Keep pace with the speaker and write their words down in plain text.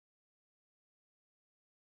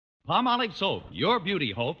Palmolive Soap, your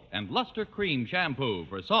beauty hope, and Luster Cream Shampoo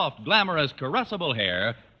for soft, glamorous, caressable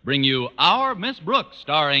hair bring you Our Miss Brooks,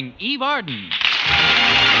 starring Eve Arden.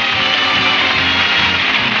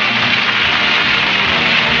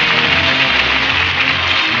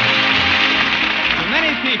 To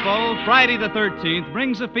many people, Friday the 13th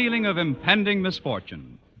brings a feeling of impending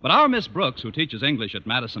misfortune. But our Miss Brooks, who teaches English at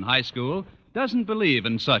Madison High School, doesn't believe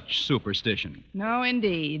in such superstition. No,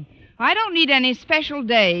 indeed. I don't need any special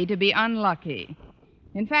day to be unlucky.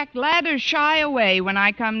 In fact, ladders shy away when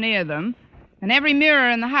I come near them, and every mirror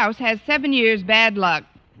in the house has 7 years bad luck,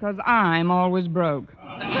 because I'm always broke.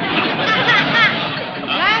 Last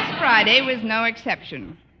Friday was no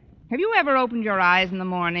exception. Have you ever opened your eyes in the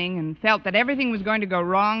morning and felt that everything was going to go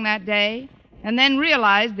wrong that day, and then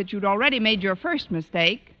realized that you'd already made your first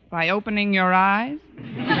mistake by opening your eyes?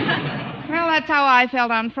 Well, that's how I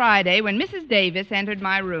felt on Friday when Mrs. Davis entered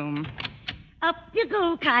my room. Up you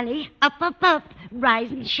go, Connie. Up, up, up. Rise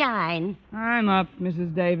and shine. I'm up,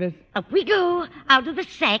 Mrs. Davis. Up we go. Out of the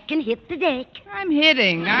sack and hit the deck. I'm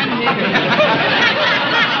hitting.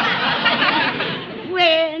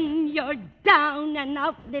 When you're down and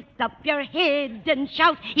out, lift up your head and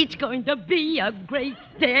shout, it's going to be a great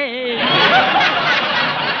day.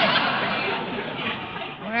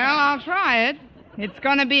 Well, I'll try it. It's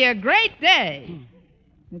going to be a great day.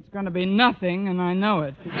 It's going to be nothing, and I know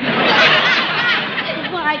it.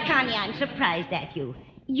 Why, Connie, I'm surprised at you.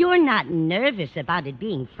 You're not nervous about it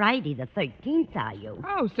being Friday the 13th, are you?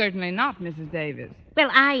 Oh, certainly not, Mrs. Davis.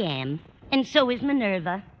 Well, I am. And so is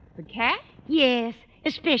Minerva. The cat? Yes,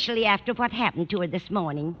 especially after what happened to her this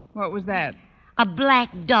morning. What was that? A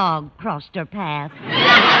black dog crossed her path.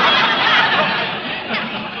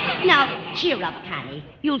 Now, cheer up, Connie.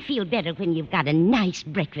 You'll feel better when you've got a nice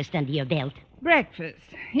breakfast under your belt. Breakfast.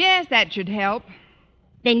 Yes, that should help.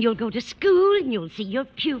 Then you'll go to school and you'll see your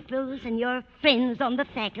pupils and your friends on the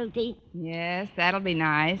faculty. Yes, that'll be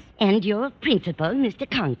nice. And your principal, Mr.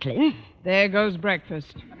 Conklin. There goes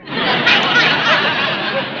breakfast.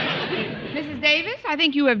 Mrs. Davis, I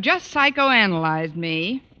think you have just psychoanalyzed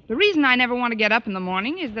me. The reason I never want to get up in the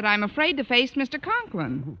morning is that I'm afraid to face Mr.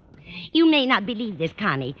 Conklin. You may not believe this,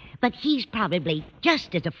 Connie, but he's probably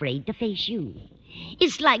just as afraid to face you.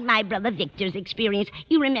 It's like my brother Victor's experience.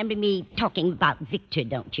 You remember me talking about Victor,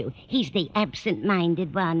 don't you? He's the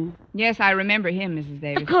absent-minded one. Yes, I remember him, Mrs.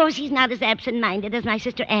 Davis. Of course, he's not as absent-minded as my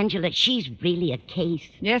sister Angela. She's really a case.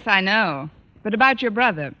 Yes, I know. But about your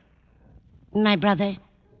brother. My brother?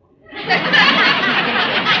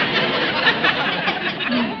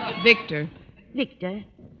 Victor. Victor?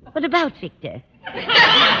 What about Victor?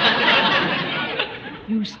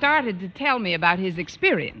 You started to tell me about his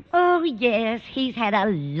experience. Oh, yes. He's had a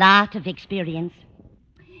lot of experience.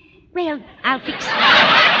 Well, I'll fix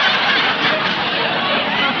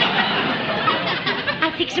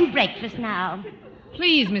some breakfast now.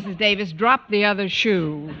 Please, Mrs. Davis, drop the other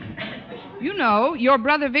shoe. You know, your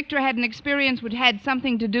brother Victor had an experience which had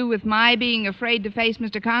something to do with my being afraid to face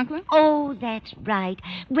Mr. Conklin. Oh, that's right.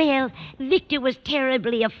 Well, Victor was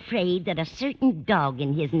terribly afraid that a certain dog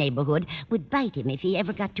in his neighborhood would bite him if he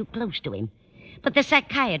ever got too close to him. But the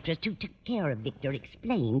psychiatrist who took care of Victor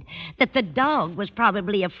explained that the dog was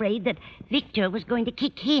probably afraid that Victor was going to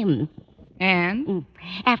kick him. And?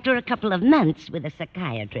 After a couple of months with a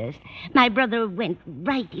psychiatrist, my brother went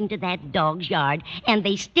right into that dog's yard, and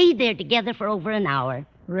they stayed there together for over an hour.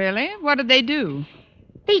 Really? What did they do?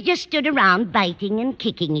 They just stood around biting and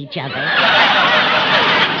kicking each other.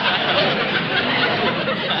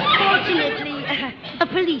 Fortunately, a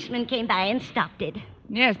policeman came by and stopped it.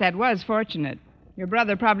 Yes, that was fortunate. Your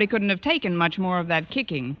brother probably couldn't have taken much more of that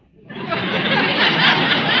kicking.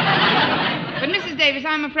 But, Mrs. Davis,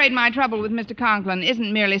 I'm afraid my trouble with Mr. Conklin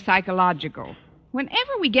isn't merely psychological.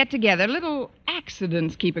 Whenever we get together, little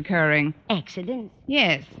accidents keep occurring. Accidents?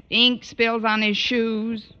 Yes. Ink spills on his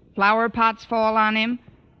shoes, flower pots fall on him.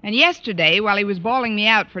 And yesterday, while he was bawling me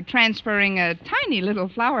out for transferring a tiny little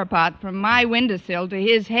flower pot from my windowsill to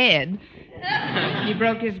his head, he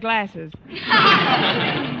broke his glasses.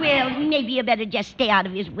 Well, maybe you better just stay out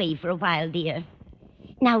of his way for a while, dear.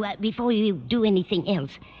 Now, before you do anything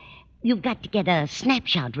else, you've got to get a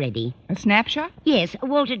snapshot ready. A snapshot? Yes,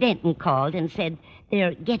 Walter Denton called and said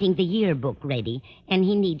they're getting the yearbook ready, and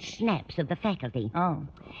he needs snaps of the faculty. Oh.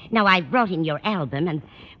 Now, I've brought in your album, and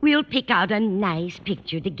we'll pick out a nice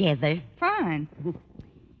picture together. Fine.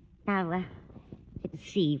 Now, let's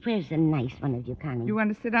see. Where's a nice one of you, Connie? You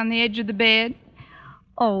want to sit on the edge of the bed?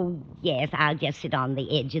 Oh, yes, I'll just sit on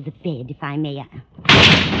the edge of the bed, if I may.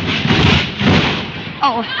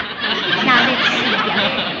 Oh, now let's see.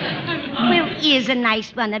 Where is a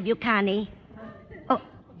nice one of you, Connie? Oh,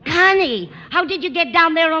 Connie, how did you get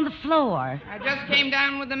down there on the floor? I just came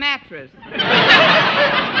down with the mattress.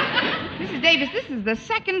 Mrs. Davis, this is the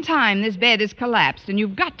second time this bed has collapsed, and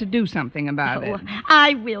you've got to do something about it.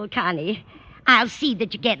 I will, Connie. I'll see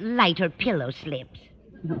that you get lighter pillow slips.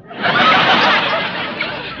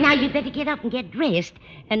 Now, you better get up and get dressed,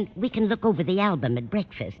 and we can look over the album at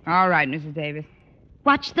breakfast. All right, Mrs. Davis.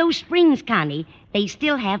 Watch those springs, Connie. They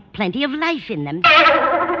still have plenty of life in them.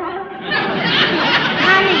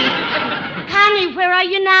 Connie, where are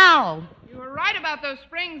you now? You were right about those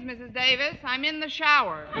springs, Mrs. Davis. I'm in the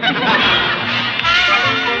shower.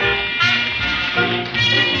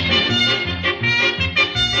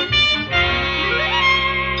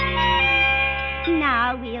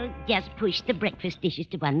 Now we'll just push the breakfast dishes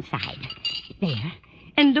to one side. There.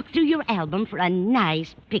 And look through your album for a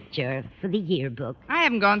nice picture for the yearbook. I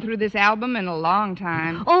haven't gone through this album in a long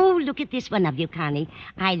time. Oh, look at this one of you, Connie.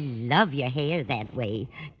 I love your hair that way,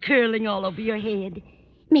 curling all over your head.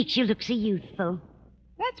 Makes you look so youthful.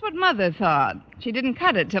 That's what Mother thought. She didn't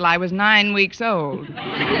cut it till I was 9 weeks old. You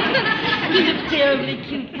look terribly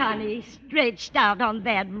cute, Connie, stretched out on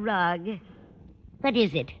that rug. What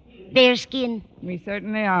is it? Bearskin? We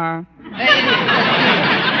certainly are.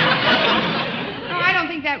 I don't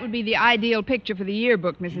think that would be the ideal picture for the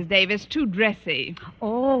yearbook, Mrs. Davis. Too dressy.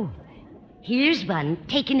 Oh, here's one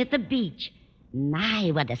taken at the beach.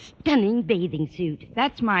 My, what a stunning bathing suit.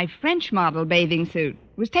 That's my French model bathing suit.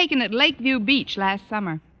 It was taken at Lakeview Beach last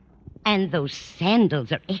summer. And those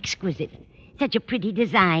sandals are exquisite. Such a pretty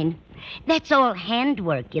design. That's all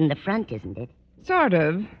handwork in the front, isn't it? Sort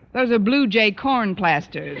of. Those are Blue Jay corn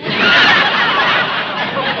plasters. Now,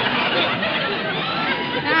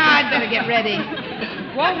 I'd better get ready.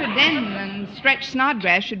 Walter Denton and Stretch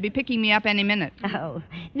Snodgrass should be picking me up any minute. Oh,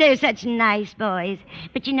 they're such nice boys.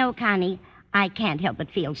 But you know, Connie, I can't help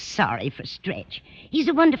but feel sorry for Stretch. He's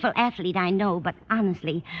a wonderful athlete, I know, but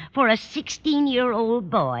honestly, for a 16-year-old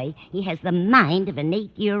boy, he has the mind of an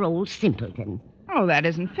 8-year-old simpleton. Oh, that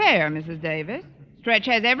isn't fair, Mrs. Davis. Stretch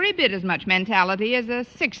has every bit as much mentality as a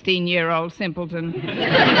 16-year-old simpleton.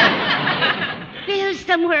 Well,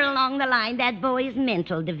 somewhere along the line, that boy's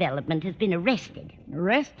mental development has been arrested.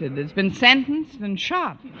 Arrested? Has been sentenced and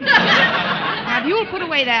shot. Now, if you'll put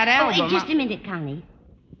away that album... Oh, just a minute, Connie.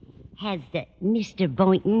 Has Mr.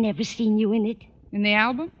 Boynton ever seen you in it? In the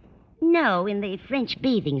album? No, in the French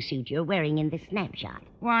bathing suit you're wearing in the snapshot.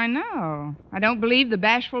 Why, no. I don't believe the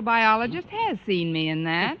bashful biologist has seen me in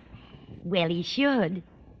that. Well, he should.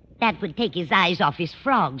 That would take his eyes off his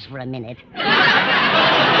frogs for a minute.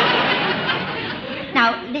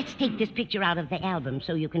 Now, let's take this picture out of the album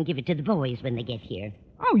so you can give it to the boys when they get here.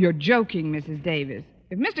 Oh, you're joking, Mrs. Davis.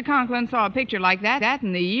 If Mr. Conklin saw a picture like that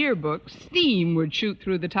in the yearbook, steam would shoot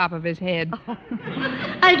through the top of his head. Oh,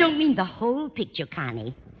 I don't mean the whole picture,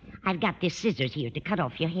 Connie. I've got this scissors here to cut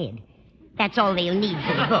off your head. That's all they'll need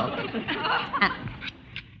for the book.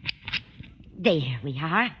 There we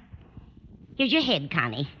are. Here's your head,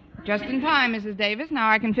 Connie. Just in time, Mrs. Davis. Now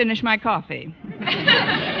I can finish my coffee.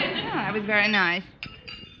 That was very nice.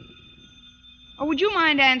 Oh, would you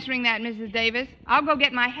mind answering that, Mrs. Davis? I'll go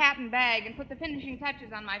get my hat and bag and put the finishing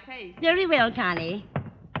touches on my face. Very well, Connie.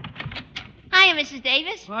 Hiya, Mrs.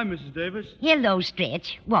 Davis. Hi, Mrs. Davis. Hello,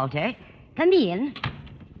 Stretch. Walter, come in.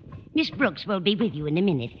 Miss Brooks will be with you in a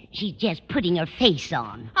minute. She's just putting her face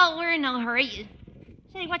on. Oh, we're in no hurry.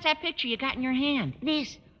 Say, what's that picture you got in your hand?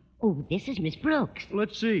 This is Miss Brooks.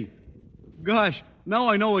 Let's see. Gosh, now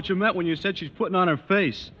I know what you meant when you said she's putting on her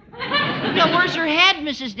face. Now, where's her head,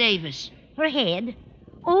 Mrs. Davis? Her head?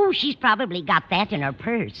 Oh, she's probably got that in her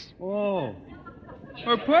purse. Oh.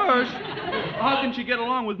 Her purse? How can she get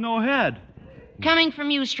along with no head? Coming from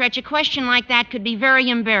you, Stretch, a question like that could be very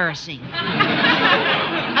embarrassing.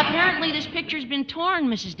 Apparently, this picture's been torn,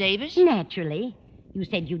 Mrs. Davis. Naturally. You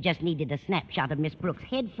said you just needed a snapshot of Miss Brooks'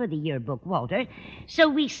 head for the yearbook, Walter, so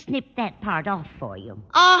we snipped that part off for you.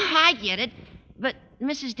 Oh, I get it. But,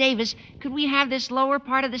 Mrs. Davis, could we have this lower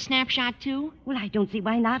part of the snapshot, too? Well, I don't see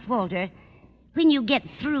why not, Walter. When you get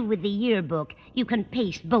through with the yearbook, you can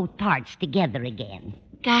paste both parts together again.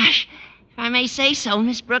 Gosh, if I may say so,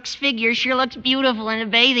 Miss Brooks' figure sure looks beautiful in a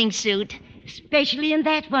bathing suit. Especially in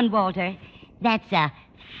that one, Walter. That's a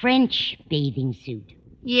French bathing suit.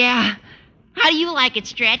 Yeah. How do you like it,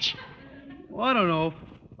 Stretch? Well, I don't know.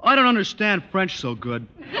 I don't understand French so good.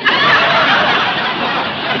 Well,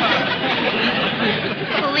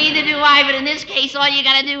 neither do I, but in this case, all you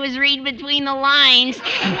gotta do is read between the lines.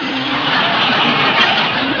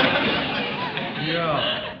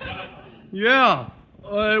 Yeah.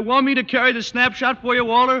 Want me to carry the snapshot for you,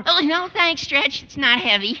 Walter? Oh, no, thanks, Stretch. It's not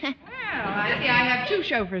heavy. Well, I See, I have two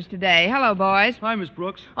chauffeurs today. Hello, boys. Hi, Miss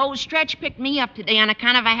Brooks. Oh, Stretch picked me up today on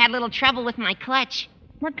account of I had a little trouble with my clutch.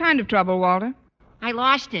 What kind of trouble, Walter? I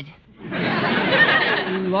lost it. You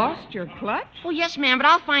lost your clutch? Oh, yes, ma'am, but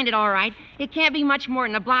I'll find it all right. It can't be much more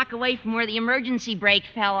than a block away from where the emergency brake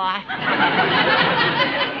fell off.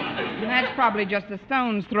 That's probably just a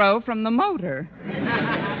stone's throw from the motor.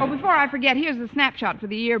 Oh, before I forget, here's the snapshot for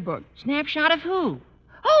the yearbook. Snapshot of who?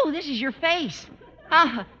 Oh, this is your face.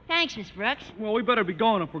 Oh, thanks, Miss Brooks. Well, we better be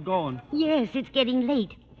going if we're going. Yes, it's getting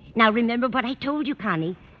late. Now, remember what I told you,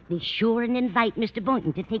 Connie. Be sure and invite Mr.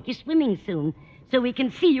 Boynton to take you swimming soon so we can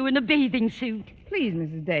see you in a bathing suit. Please,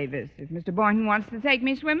 Mrs. Davis, if Mr. Boynton wants to take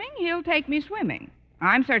me swimming, he'll take me swimming.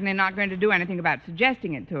 I'm certainly not going to do anything about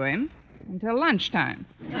suggesting it to him until lunchtime.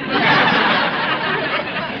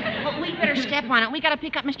 Well, we better step on it. We got to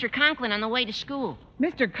pick up Mr. Conklin on the way to school.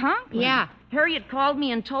 Mr. Conklin? Yeah. Harriet called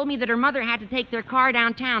me and told me that her mother had to take their car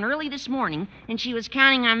downtown early this morning, and she was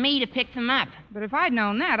counting on me to pick them up. But if I'd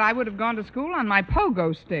known that, I would have gone to school on my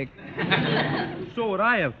pogo stick. So would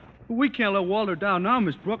I have. But we can't let Walter down now,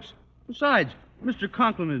 Miss Brooks. Besides, Mr.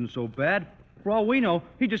 Conklin isn't so bad. For all we know,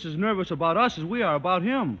 he's just as nervous about us as we are about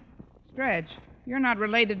him. Stretch, you're not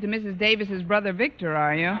related to Mrs. Davis's brother Victor,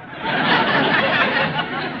 are you?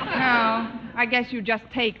 No, I guess you just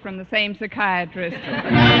take from the same psychiatrist.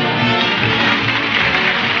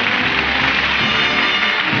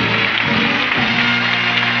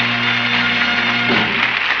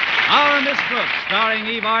 Our Miss Brooks, starring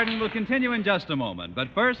Eve Arden, will continue in just a moment. But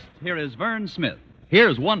first, here is Vern Smith.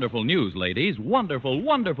 Here's wonderful news, ladies. Wonderful,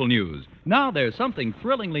 wonderful news. Now there's something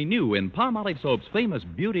thrillingly new in Palmolive Soap's famous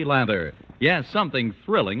Beauty Lather. Yes, something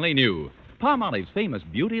thrillingly new. Palmolive's famous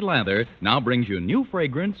Beauty Lather now brings you new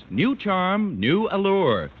fragrance, new charm, new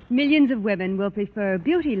allure. Millions of women will prefer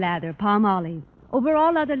Beauty Lather Palmolive over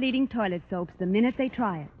all other leading toilet soaps the minute they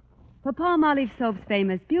try it. For Palmolive Soap's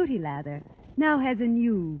famous Beauty Lather now has a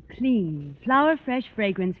new, clean, flower-fresh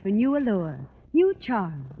fragrance for new allure, new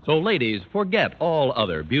charm. So, ladies, forget all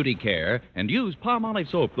other beauty care and use Palmolive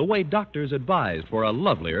Soap the way doctors advised for a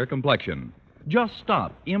lovelier complexion. Just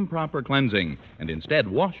stop improper cleansing and instead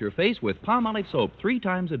wash your face with Palmolive Soap 3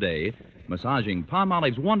 times a day, massaging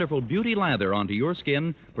Palmolive's wonderful Beauty Lather onto your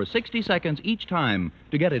skin for 60 seconds each time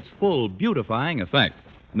to get its full beautifying effect.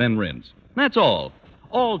 Then rinse. That's all.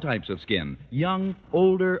 All types of skin, young,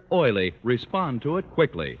 older, oily, respond to it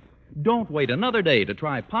quickly. Don't wait another day to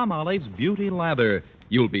try Palmolive's Beauty Lather.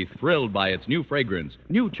 You'll be thrilled by its new fragrance,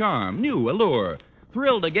 new charm, new allure.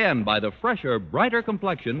 Thrilled again by the fresher, brighter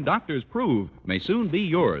complexion doctors prove may soon be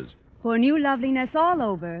yours. For new loveliness all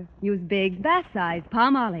over, use big, bath-size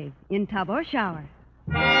Palmolive in tub or shower.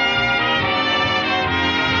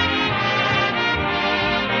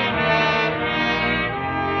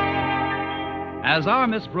 As our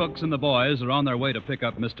Miss Brooks and the boys are on their way to pick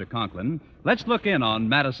up Mr. Conklin, let's look in on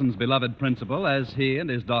Madison's beloved principal as he and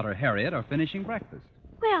his daughter Harriet are finishing breakfast.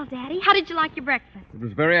 Well, Daddy, how did you like your breakfast? It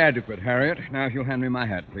was very adequate, Harriet. Now, if you'll hand me my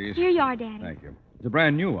hat, please. Here you are, Daddy. Thank you. It's a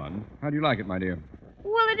brand new one. How do you like it, my dear?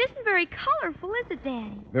 Well, it isn't very colorful, is it,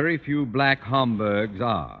 Daddy? Very few black Homburgs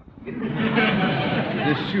are. This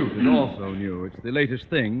suit is also new. It's the latest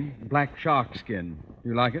thing, black shark skin. Do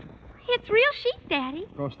you like it? It's real chic, Daddy.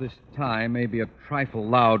 Of course, this tie may be a trifle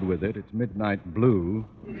loud with it. It's midnight blue.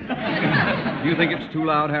 Do you think it's too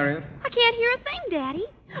loud, Harriet? I can't hear a thing, Daddy.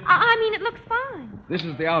 I mean, it looks fine. This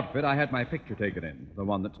is the outfit I had my picture taken in, the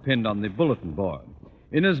one that's pinned on the bulletin board.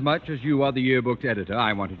 Inasmuch as you are the yearbook's editor,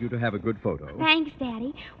 I wanted you to have a good photo. Thanks,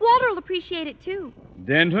 Daddy. Walter will appreciate it, too.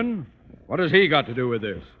 Denton? What has he got to do with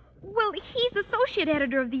this? Well, he's associate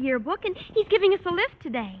editor of the yearbook, and he's giving us a lift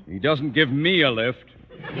today. He doesn't give me a lift.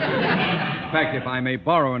 In fact, if I may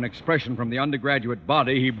borrow an expression from the undergraduate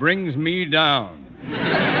body, he brings me down.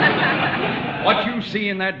 What you see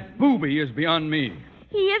in that booby is beyond me.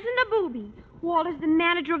 He isn't a booby. Walter's the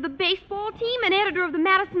manager of the baseball team and editor of the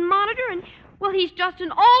Madison Monitor, and, well, he's just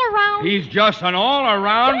an all-around... He's just an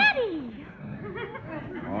all-around... Daddy!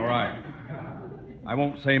 All right. I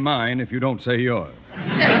won't say mine if you don't say yours. Well,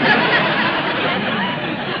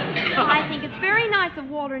 I think it's very nice of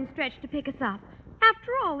Walter and Stretch to pick us up.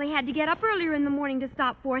 After all, they had to get up earlier in the morning to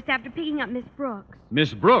stop for us after picking up Miss Brooks.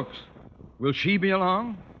 Miss Brooks? Will she be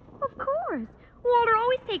along? Of course. Walter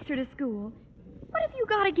always takes her to school. What have you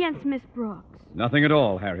got against Miss Brooks? Nothing at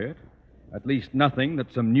all, Harriet. At least nothing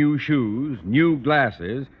that some new shoes, new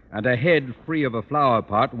glasses, and a head free of a flower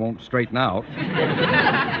pot won't straighten out.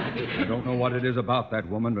 I don't know what it is about that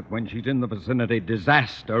woman, but when she's in the vicinity,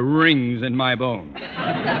 disaster rings in my bones.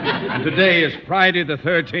 And today is Friday the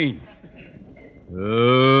 13th.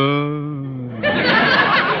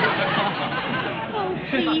 Oh,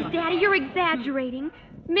 please, Daddy, you're you're exaggerating.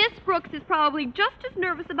 Miss Brooks is probably just as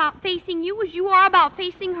nervous about facing you as you are about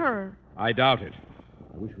facing her. I doubt it.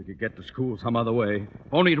 I wish we could get to school some other way.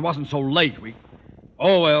 If only it wasn't so late.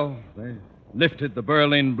 Oh, well, they lifted the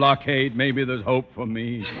Berlin blockade. Maybe there's hope for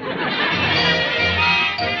me.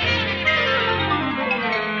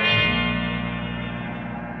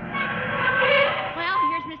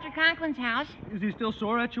 Conklin's house. Is he still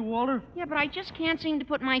sore at you, Walter? Yeah, but I just can't seem to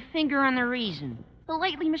put my finger on the reason. Well,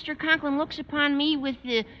 lately, Mr. Conklin looks upon me with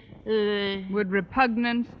Would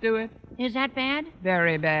repugnance do it? Is that bad?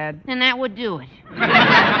 Very bad. Then that would do it.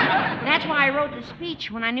 That's why I wrote the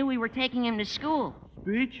speech when I knew we were taking him to school.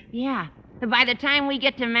 Speech? Yeah. By the time we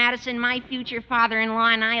get to Madison, my future father-in-law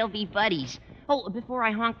and I'll be buddies. Oh, before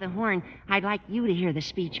I honk the horn, I'd like you to hear the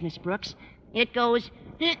speech, Miss Brooks. It goes...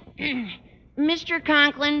 Mr.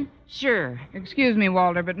 Conklin, sir. Excuse me,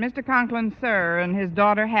 Walter, but Mr. Conklin, sir, and his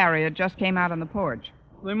daughter Harriet just came out on the porch.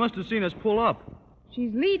 They must have seen us pull up.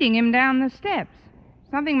 She's leading him down the steps.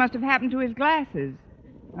 Something must have happened to his glasses.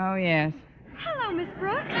 Oh, yes. Hello, Miss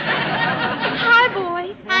Brooks. Hi,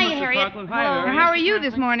 boys. Hi, Mr. Harriet. Conklin. Hi, Hello. Harriet. How are you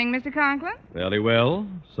this morning, Mr. Conklin? Fairly well,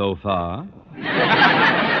 so far.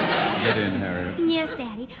 Get in, Harriet. Yes,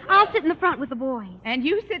 Daddy. I'll sit in the front with the boys. And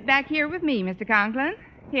you sit back here with me, Mr. Conklin.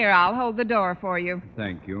 Here, I'll hold the door for you.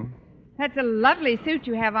 Thank you. That's a lovely suit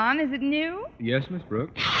you have on. Is it new? Yes, Miss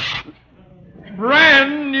Brooks?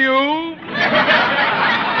 Brand new!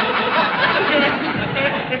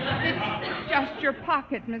 It's just your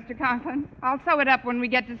pocket, Mr. Conklin. I'll sew it up when we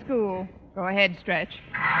get to school. Go ahead, Stretch.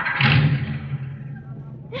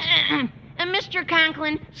 Mr.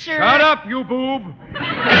 Conklin, sir. Shut up, you boob!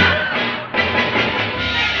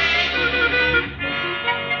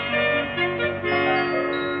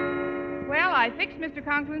 Well, I fixed Mr.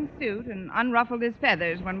 Conklin's suit and unruffled his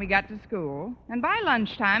feathers when we got to school. And by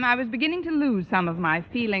lunchtime, I was beginning to lose some of my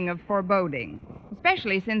feeling of foreboding,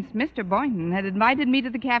 especially since Mr. Boynton had invited me to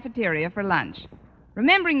the cafeteria for lunch.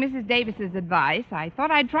 Remembering Mrs. Davis's advice, I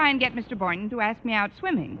thought I'd try and get Mr. Boynton to ask me out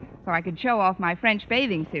swimming so I could show off my French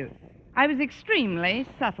bathing suit. I was extremely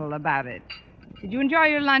subtle about it. Did you enjoy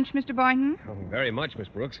your lunch, Mr. Boynton? Oh, very much, Miss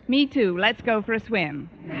Brooks. Me too. Let's go for a swim.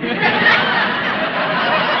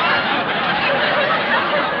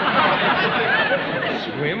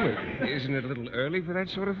 Swim? Isn't it a little early for that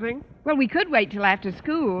sort of thing? Well, we could wait till after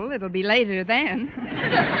school. It'll be later then.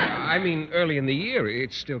 I mean, early in the year.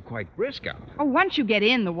 It's still quite brisk out. Oh, once you get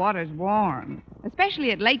in, the water's warm.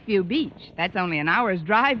 Especially at Lakeview Beach. That's only an hour's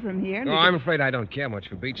drive from here. No, I'm afraid I don't care much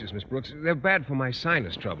for beaches, Miss Brooks. They're bad for my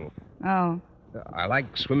sinus trouble. Oh. I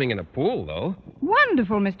like swimming in a pool, though.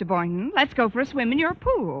 Wonderful, Mr. Boynton. Let's go for a swim in your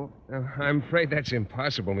pool. I'm afraid that's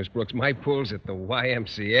impossible, Miss Brooks. My pool's at the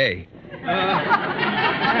YMCA.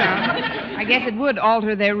 I guess it would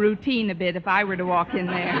alter their routine a bit if I were to walk in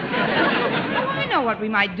there. Oh, I know what we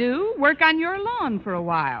might do. Work on your lawn for a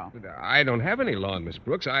while. But I don't have any lawn, Miss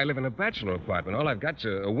Brooks. I live in a bachelor apartment. All I've got's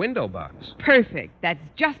a window box. Perfect. That's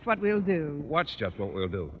just what we'll do. What's just what we'll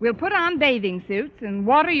do? We'll put on bathing suits and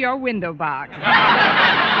water your window box.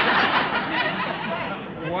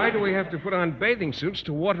 Why do we have to put on bathing suits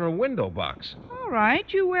to water a window box? All right.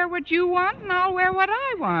 You wear what you want, and I'll wear what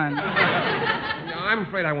I want. No, I'm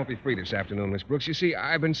afraid I won't be free this afternoon, Miss Brooks. You see,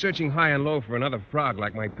 I've been searching high and low for another frog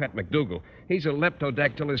like my pet McDougal. He's a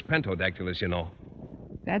Leptodactylus pentodactylus, you know.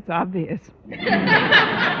 That's obvious.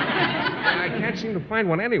 I can't seem to find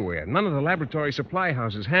one anywhere. None of the laboratory supply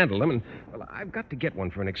houses handle them, and, well, I've got to get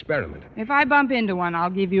one for an experiment. If I bump into one,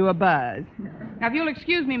 I'll give you a buzz. Now, if you'll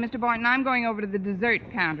excuse me, Mr. Boynton, I'm going over to the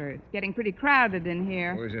dessert counter. It's getting pretty crowded in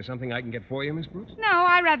here. Oh, is there something I can get for you, Miss Brooks? No,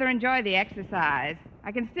 I rather enjoy the exercise.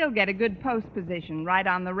 I can still get a good post position right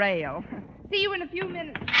on the rail. See you in a few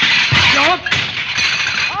minutes.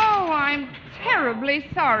 Oh, I'm terribly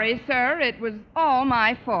sorry, sir. It was all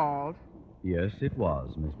my fault. Yes, it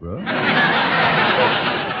was, Miss Brooks.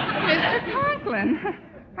 Mr. Conklin,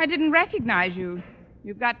 I didn't recognize you.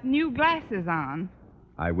 You've got new glasses on.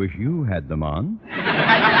 I wish you had them on.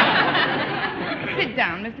 Sit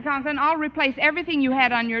down, Mr. Conklin. I'll replace everything you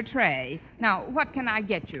had on your tray. Now, what can I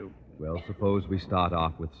get you? Well, suppose we start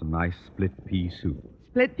off with some nice split pea soup.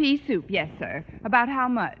 Split pea soup, yes, sir. About how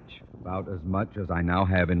much? About as much as I now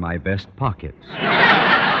have in my vest pockets.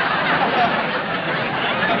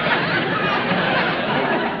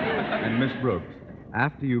 And Miss Brooks,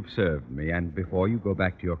 after you've served me and before you go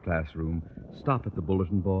back to your classroom, stop at the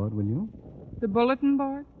bulletin board, will you? The bulletin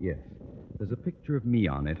board? Yes. There's a picture of me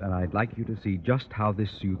on it, and I'd like you to see just how this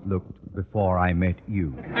suit looked before I met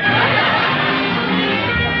you.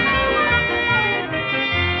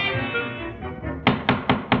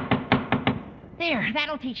 There,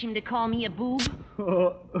 that'll teach him to call me a boob.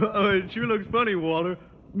 It sure looks funny, Walter.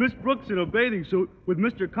 Miss Brooks in a bathing suit with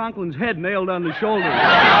Mr. Conklin's head nailed on the shoulder.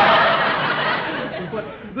 But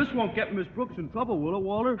this won't get Miss Brooks in trouble, will it,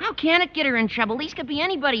 Walter? How can it get her in trouble? These could be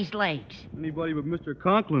anybody's legs. Anybody but Mr.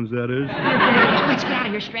 Conklin's, that is. Let's get out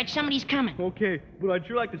of here, Stretch. Somebody's coming. Okay, but I'd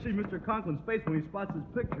sure like to see Mr. Conklin's face when he spots his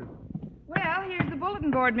picture. Well, here's the bulletin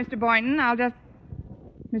board, Mr. Boynton.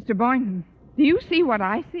 Mr. Boynton, do you see what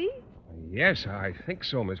I see? Yes, I think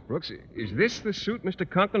so, Miss Brooks. Is this the suit Mr.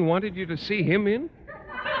 Conklin wanted you to see him in?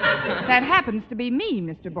 That happens to be me,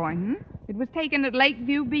 Mr. Boynton. It was taken at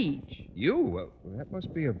Lakeview Beach. You? Well, that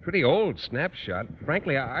must be a pretty old snapshot.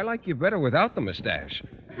 Frankly, I like you better without the mustache.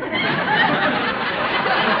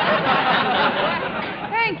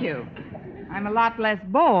 Thank you. I'm a lot less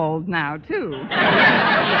bald now, too.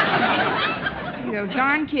 Those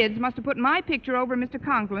darn kids must have put my picture over Mr.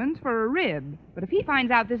 Conklin's for a rib. But if he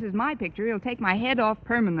finds out this is my picture, he'll take my head off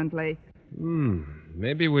permanently.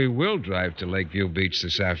 Maybe we will drive to Lakeview Beach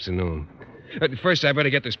this afternoon. First, I better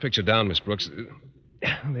get this picture down, Miss Brooks.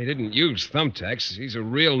 They didn't use thumbtacks. These are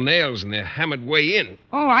real nails, and they're hammered way in.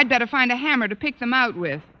 Oh, I'd better find a hammer to pick them out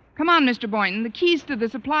with. Come on, Mr. Boynton. The keys to the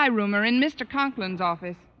supply room are in Mr. Conklin's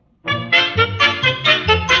office.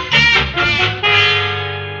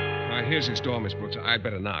 Here's his door, Miss Brooks. I'd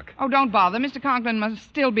better knock. Oh, don't bother. Mr. Conklin must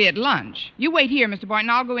still be at lunch. You wait here, Mr. Boynton.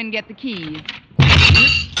 I'll go in and get the keys.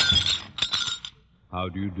 How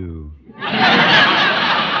do you do? I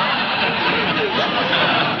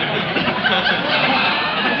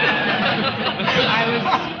was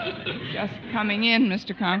just coming in,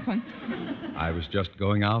 Mr. Conklin. I was just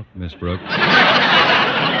going out, Miss Brooks.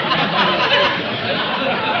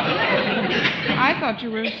 I thought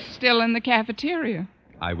you were still in the cafeteria.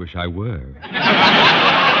 I wish I were.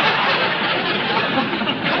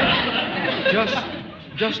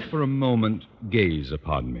 Just for a moment, gaze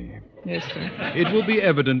upon me. Yes, sir. It will be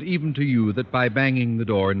evident even to you that by banging the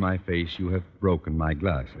door in my face, you have broken my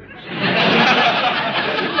glasses.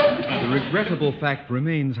 The regrettable fact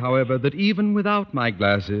remains, however, that even without my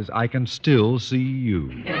glasses, I can still see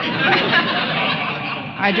you.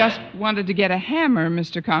 I just wanted to get a hammer,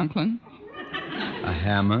 Mr. Conklin. A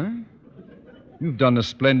hammer? You've done a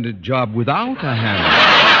splendid job without a hammer.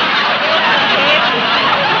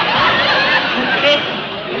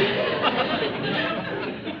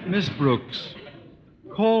 Miss Brooks,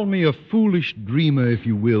 call me a foolish dreamer if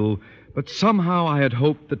you will, but somehow I had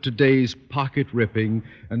hoped that today's pocket-ripping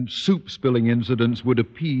and soup-spilling incidents would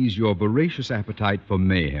appease your voracious appetite for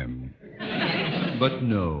mayhem. But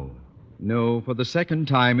no, for the second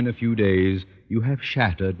time in a few days, you have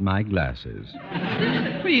shattered my glasses.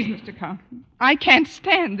 Please, Mr. Conklin, I can't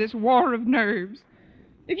stand this war of nerves.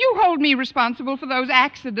 If you hold me responsible for those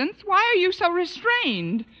accidents, why are you so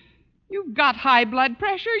restrained? You've got high blood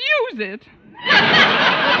pressure. Use it.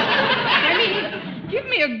 I mean, give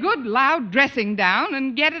me a good, loud dressing down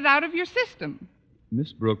and get it out of your system.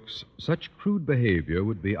 Miss Brooks, such crude behavior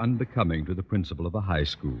would be unbecoming to the principal of a high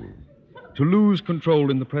school. To lose control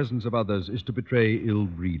in the presence of others is to betray ill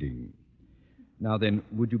breeding. Now then,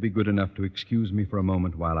 would you be good enough to excuse me for a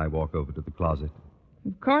moment while I walk over to the closet?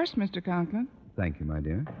 Of course, Mr. Conklin. Thank you, my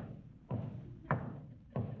dear.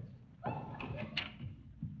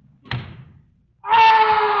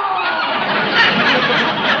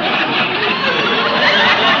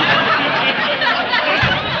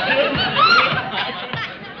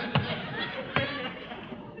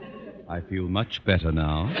 I feel much better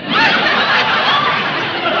now.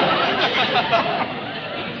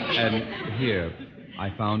 And here, I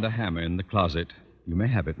found a hammer in the closet. You may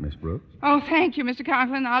have it, Miss Brooks. Oh, thank you, Mr.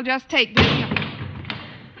 Conklin. I'll just take this.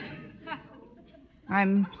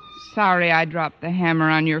 I'm sorry I dropped the hammer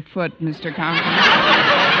on your foot, Mr. Conklin.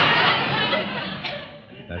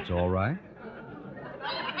 That's all right.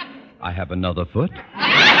 I have another foot.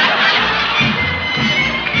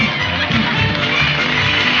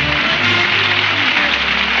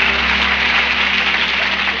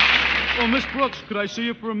 Oh, Miss Brooks, could I see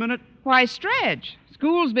you for a minute? Why, Stretch,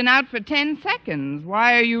 school's been out for 10 seconds.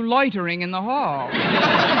 Why are you loitering in the hall?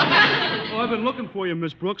 Oh, I've been looking for you,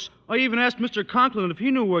 Miss Brooks. I even asked Mr. Conklin if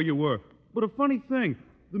he knew where you were. But a funny thing,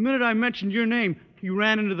 the minute I mentioned your name, he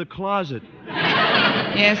ran into the closet.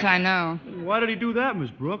 Yes, I know. Why did he do that,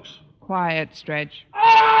 Miss Brooks? Quiet, Stretch.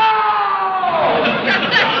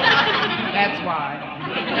 That's why.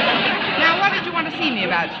 Now, what did you want to see me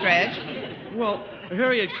about, Stretch? Well,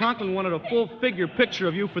 Harriet Conklin wanted a full-figure picture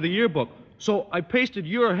of you for the yearbook, so I pasted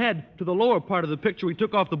your head to the lower part of the picture we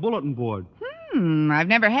took off the bulletin board. I've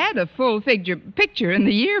never had a full-figure picture in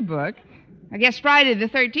the yearbook. I guess Friday the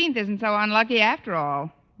 13th isn't so unlucky after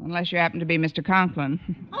all. Unless you happen to be Mr. Conklin.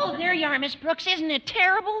 Oh, there you are, Miss Brooks. Isn't it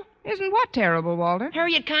terrible? Isn't what terrible, Walter?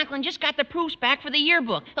 Harriet Conklin just got the proofs back for the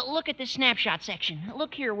yearbook. Look at the snapshot section.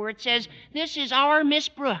 Look here where it says, "This is our Miss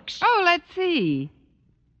Brooks." Oh, let's see.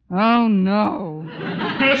 Oh, no.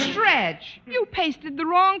 Stretch, you pasted the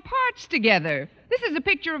wrong parts together. This is a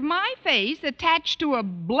picture of my face attached to a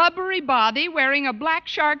blubbery body wearing a black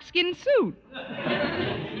sharkskin suit.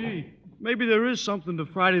 Gee, maybe there is something to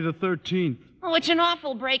Friday the 13th. Oh, it's an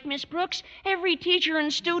awful break, Miss Brooks. Every teacher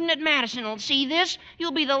and student at Madison will see this.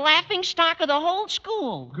 You'll be the laughing stock of the whole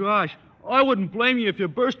school. Gosh, I wouldn't blame you if you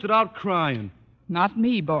bursted out crying. Not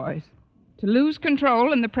me, boys. To lose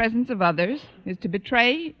control in the presence of others is to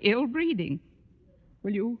betray ill breeding.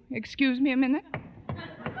 Will you excuse me a minute?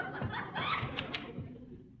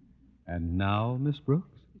 And now, Miss Brooks?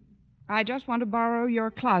 I just want to borrow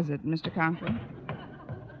your closet, Mr. Conklin.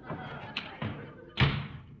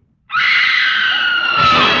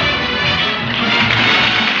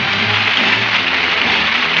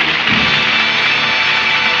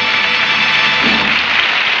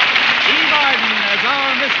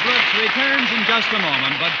 Returns in just a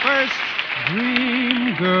moment, but first...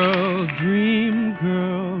 Dream girl,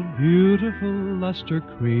 beautiful luster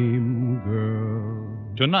cream girl.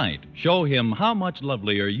 Tonight, show him how much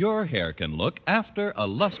lovelier your hair can look after a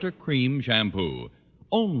Luster Cream shampoo.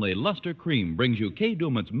 Only Luster Cream brings you Kay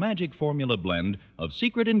Daumit's magic formula blend of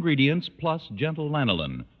secret ingredients plus gentle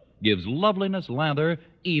lanolin. Gives loveliness lather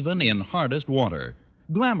even in hardest water.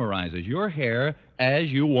 Glamorizes your hair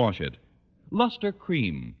as you wash it. Luster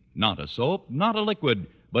Cream. Not a soap, not a liquid,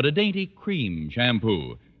 but a dainty cream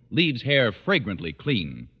shampoo. Leaves hair fragrantly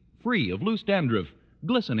clean, free of loose dandruff,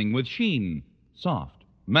 glistening with sheen, soft,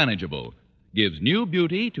 manageable. Gives new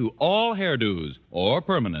beauty to all hairdos or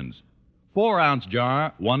permanents. 4-ounce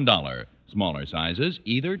jar, $1. Smaller sizes,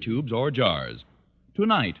 either tubes or jars.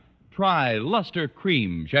 Tonight, try Luster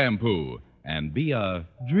Cream shampoo and be a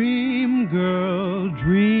dream girl,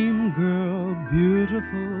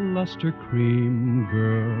 beautiful luster cream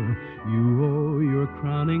girl. You owe your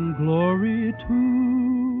crowning glory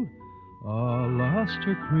to a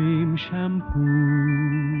luster cream shampoo.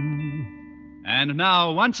 And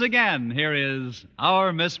now, once again, here is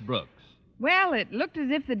our Miss Brooks. Well, it looked as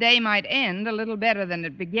if the day might end a little better than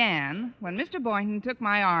it began when Mr. Boynton took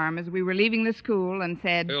my arm as we were leaving the school and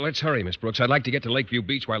said... Let's hurry, Miss Brooks. I'd like to get to Lakeview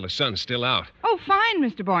Beach while the sun's still out. Oh, fine,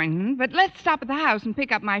 Mr. Boynton, but let's stop at the house and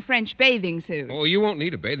pick up my French bathing suit. Oh, you won't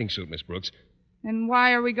need a bathing suit, Miss Brooks. And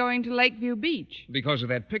why are we going to Lakeview Beach? Because of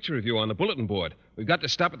that picture of you on the bulletin board. We've got to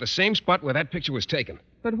stop at the same spot where that picture was taken.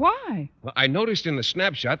 But why? Well, I noticed in the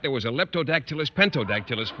snapshot there was a Leptodactylus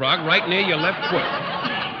pentodactylus frog right near your left foot.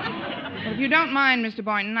 Well, if you don't mind, Mr.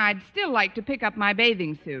 Boynton, I'd still like to pick up my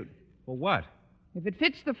bathing suit. For what? If it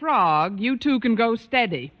fits the frog, you two can go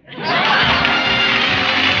steady.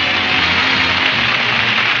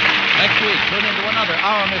 Next week, tune into another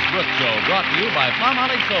Our Miss Brooks show brought to you by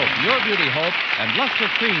Palmolive Soap, Your Beauty Hope, and Luster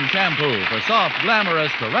Cream Shampoo for soft,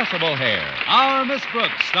 glamorous, caressable hair. Our Miss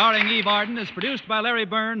Brooks, starring Eve Arden, is produced by Larry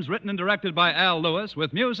Burns, written and directed by Al Lewis,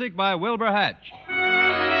 with music by Wilbur Hatch.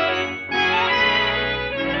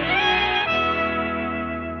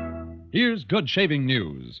 Here's good shaving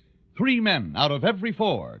news. 3 men out of every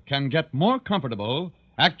 4 can get more comfortable,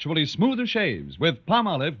 actually smoother shaves with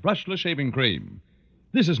Palmolive Brushless Shaving Cream.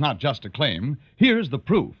 This is not just a claim. Here's the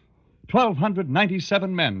proof.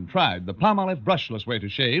 1,297 men tried the Palmolive brushless way to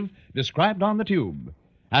shave described on the tube.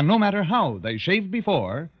 And no matter how they shaved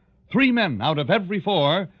before, 3 men out of every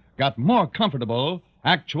 4 got more comfortable,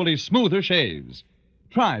 actually smoother shaves.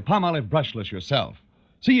 Try Palmolive brushless yourself.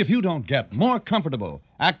 See if you don't get more comfortable,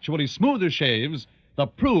 actually smoother shaves the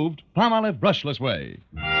proved Palmolive brushless way.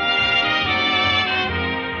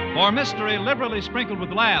 For mystery liberally sprinkled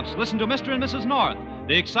with laughs, listen to Mr. and Mrs. North,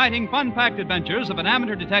 the exciting, fun-packed adventures of an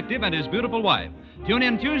amateur detective and his beautiful wife. Tune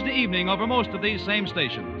in Tuesday evening over most of these same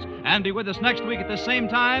stations. And be with us next week at the same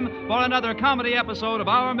time for another comedy episode of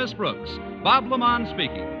Our Miss Brooks. Bob Lamont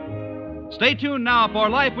speaking. Stay tuned now for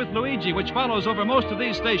Life with Luigi, which follows over most of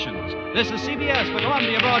these stations. This is CBS, the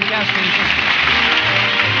Columbia Broadcasting System.